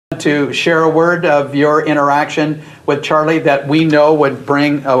to share a word of your interaction with Charlie that we know would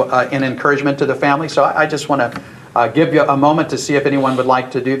bring an encouragement to the family? So I just want to give you a moment to see if anyone would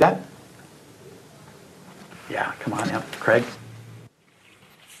like to do that. Yeah, come on in. Craig?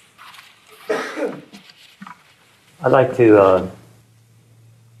 I'd like to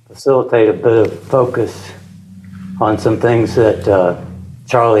facilitate a bit of focus on some things that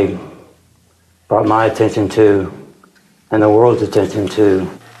Charlie brought my attention to and the world's attention to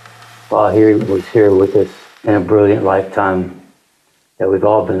while he was here with us in a brilliant lifetime that we've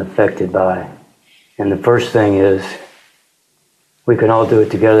all been affected by. And the first thing is we can all do it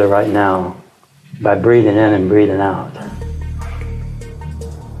together right now by breathing in and breathing out.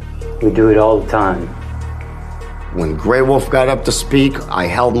 We do it all the time. When Grey Wolf got up to speak, I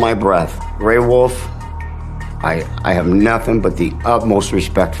held my breath. Grey Wolf, I have nothing but the utmost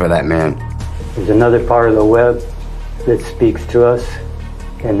respect for that man. There's another part of the web that speaks to us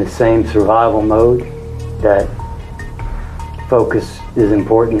in the same survival mode, that focus is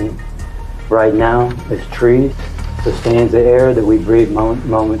important right now as trees, sustains the air that we breathe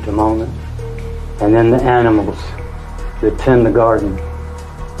moment to moment. And then the animals that tend the garden,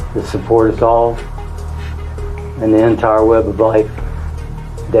 that support us all, and the entire web of life,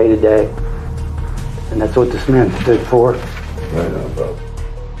 day to day. And that's what this man stood for. Right on, bro.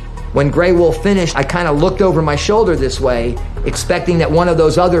 When Grey Wolf finished, I kind of looked over my shoulder this way, expecting that one of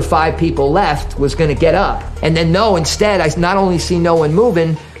those other 5 people left was going to get up. And then no, instead, I not only see no one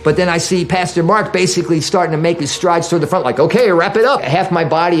moving, but then I see Pastor Mark basically starting to make his strides toward the front, like, okay, wrap it up. Half my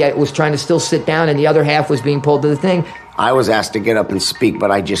body I was trying to still sit down, and the other half was being pulled to the thing. I was asked to get up and speak, but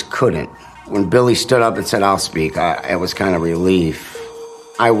I just couldn't. When Billy stood up and said, I'll speak, it was kind of relief.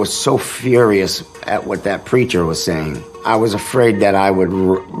 I was so furious at what that preacher was saying. I was afraid that I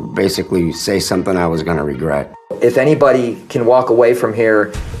would basically say something I was going to regret. If anybody can walk away from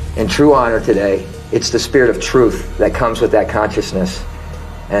here in true honor today, it's the spirit of truth that comes with that consciousness.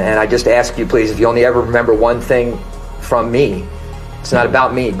 And I just ask you, please, if you only ever remember one thing from me, it's not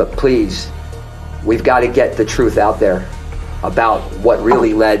about me, but please, we've got to get the truth out there about what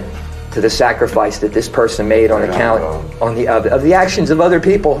really led to the sacrifice that this person made on account of the actions of other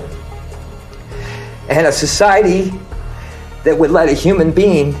people. And a society that would let a human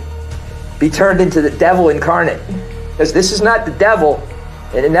being be turned into the devil incarnate. Because this is not the devil,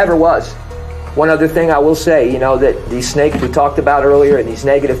 and it never was. One other thing I will say, you know, that these snakes we talked about earlier and these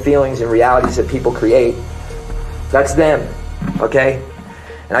negative feelings and realities that people create, that's them, okay?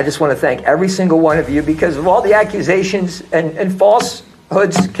 And I just want to thank every single one of you because of all the accusations and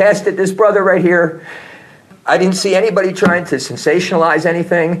falsehoods cast at this brother right here. I didn't see anybody trying to sensationalize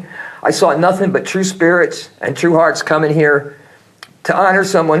anything. I saw nothing but true spirits and true hearts coming here to honor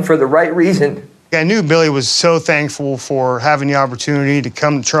someone for the right reason. I knew Billy was so thankful for having the opportunity to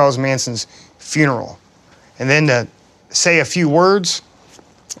come to Charles Manson's funeral. And then to say a few words,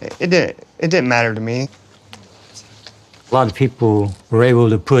 it didn't matter to me. A lot of people were able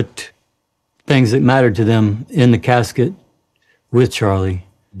to put things that mattered to them in the casket with Charlie.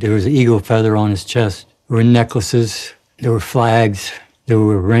 There was an eagle feather on his chest. There were necklaces, there were flags, there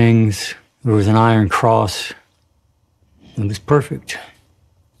were rings, there was an iron cross. It was perfect.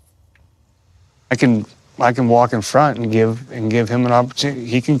 I can walk in front and give him an opportunity.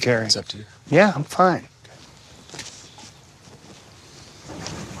 He can carry. It's up to you. Yeah, I'm fine.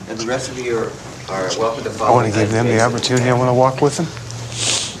 And the rest of you are welcome to I follow. want to give them the opportunity. I want to walk with them.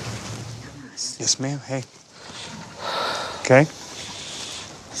 Yes, ma'am. Hey. Okay.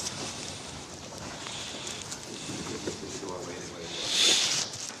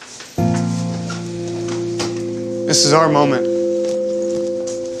 This is our moment.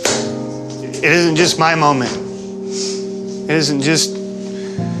 It isn't just my moment. It isn't just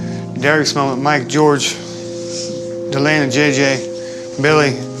Derek's moment. Mike, George, Delana, JJ,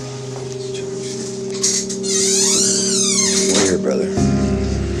 Billy. We're here, brother.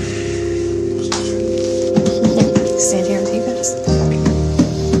 Stand here with you guys.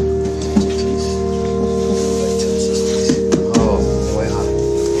 Oh, wait on.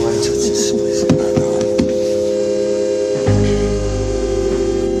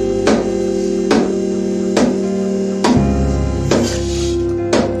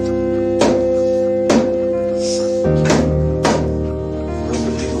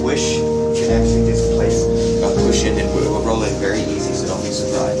 Wish can actually just place a cushion and we'll roll in very easy, so don't be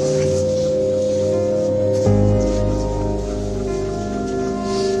surprised.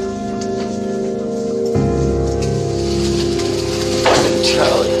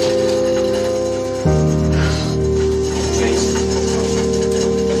 Charlie. Jason.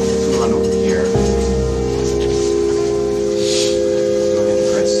 Come on over here. Go ahead,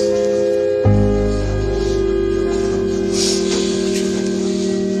 Chris.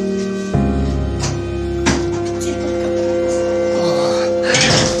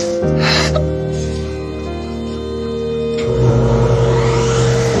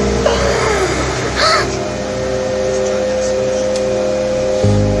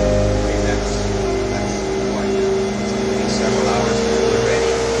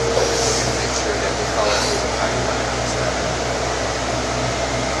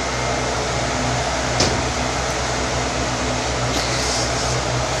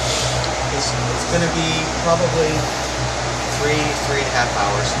 going to be probably 3.5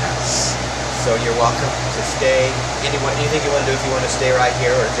 hours now. So you're welcome to stay. Anything you want to do, if you want to stay right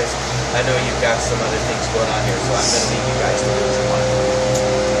here, or just, I know you've got some other things going on here, so I'm going to leave you guys to do what you want.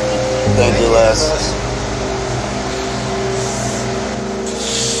 Thank you, Les.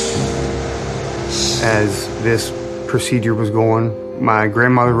 As this procedure was going, my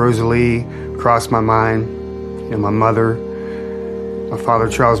grandmother Rosalie crossed my mind, and my mother, my father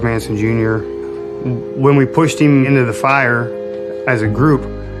Charles Manson Jr. When we pushed him into the fire as a group,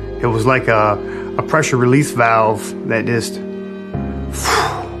 it was like a pressure release valve that just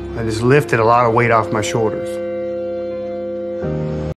lifted a lot of weight off my shoulders.